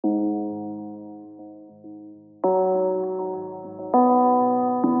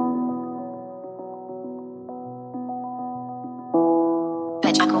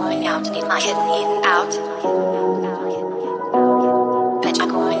out to need my hidden eaten out. Bitch, I'm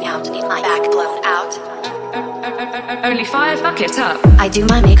going out to need my back blown out. Only 5, fuck it up. I do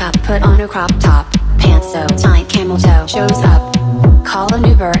my makeup, put on a crop top, pants so tight, Cameltoe shows up. Call an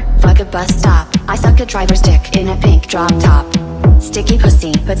Uber, fuck a bus stop. I suck a driver's dick in a pink drop top. Sticky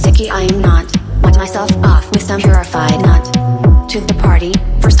pussy, but sticky I am not. Want myself off with some purified nut. To the party,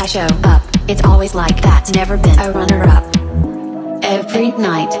 first I show up. It's always like that, never been a runner-up. Every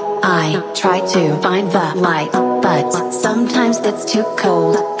night, I try to find the light, but sometimes it's too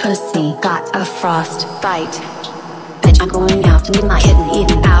cold. Pussy got a frostbite. Bitch, I'm going out to need my hidden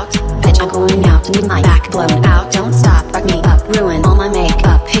eaten out. Bitch, I'm going out to need my back blown out. Don't stop, fuck me up, ruin all my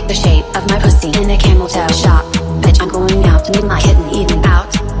makeup. Pick the shape of my pussy in a Cameltoe shop. Bitch, I'm going out to need my hidden eaten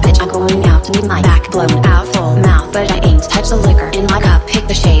out. Bitch, I'm going out to need my back blown out. Full mouth, but I ain't touch the liquor in my cup. Pick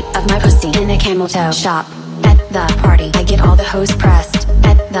the shape of my pussy in a Cameltoe shop. At the party, I get all the hoes pressed.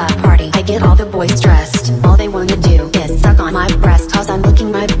 At the party, I get all the boys dressed. All they wanna do is suck on my breast, cause I'm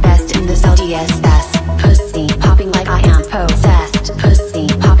looking my best in this LDSS. Pussy popping like I am possessed. Pussy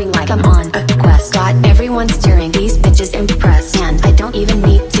popping like I'm on a quest. Got everyone staring, these bitches impressed, and I don't even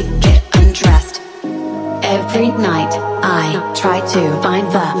need to get undressed. Every night, I try to find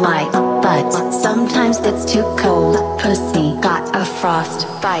the light, but sometimes it's too cold. Pussy got a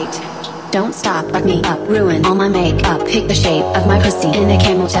frostbite. Don't stop, fuck me up, ruin all my makeup. Pick the shape of my pussy in a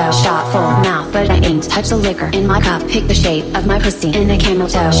Cameltoe shop. Full mouth, but I ain't touch the liquor in my cup. Pick the shape of my pussy in a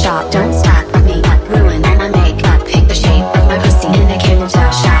Cameltoe shop. Don't stop, fuck me up, ruin all my makeup. Pick the shape of my pussy in a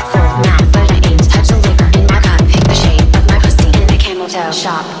Cameltoe shop. Full mouth, but I ain't touch the liquor in my cup. Pick the shape of my pussy in a Cameltoe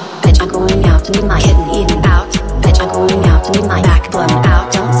shop. Bitch, I'm going out to need my hidden eaten out. Bitch, I'm going out to need my back blown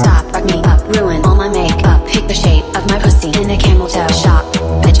out. Don't stop, fuck me up, ruin all my makeup. Pick the shape of my pussy in a Cameltoe shop.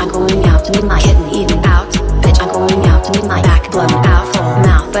 Bitch, I'm going out to need my hidden eaten out. Bitch, I'm going out to need my back blown out. Full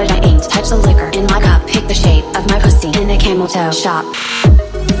mouth, but I ain't touch the liquor in my cup. Pick the shape of my pussy in a Cameltoe shop.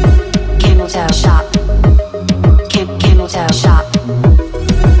 Cameltoe shop. Cameltoe shop.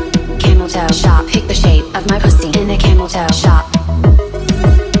 Cameltoe shop. Pick the shape of my pussy in a Cameltoe shop.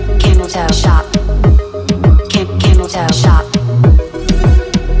 Cameltoe shop. Cameltoe shop.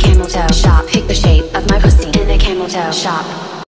 Cameltoe shop. Pick the shape of my pussy in a Cameltoe shop.